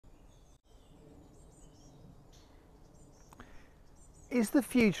is the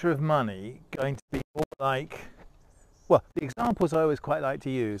future of money going to be more like, well, the examples I always quite like to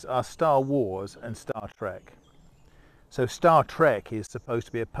use are Star Wars and Star Trek. So Star Trek is supposed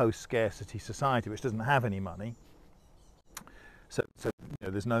to be a post-scarcity society which doesn't have any money. So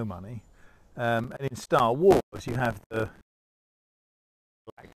there's no money. And in Star Wars you have the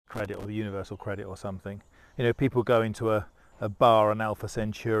black credit or the universal credit or something. People go into a bar on Alpha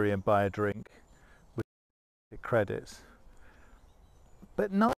Centauri and buy a drink with credits.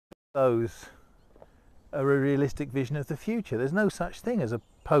 But none of those are a realistic vision of the future. There's no such thing as a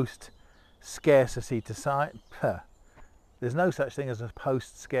post-scarcity society. There's no such thing as a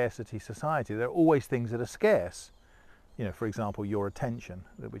post-scarcity society. There are always things that are scarce. For example, your attention,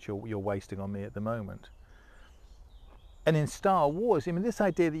 which you're wasting on me at the moment. And in Star Wars, this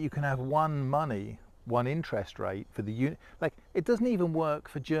idea that you can have one money, one interest rate for the it doesn't even work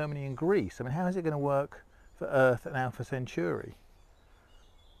for Germany and Greece. How is it going to work for Earth and Alpha Centauri?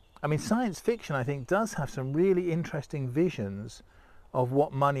 Science fiction, I think, does have some really interesting visions of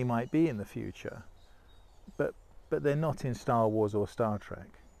what money might be in the future, but they're not in Star Wars or Star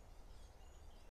Trek.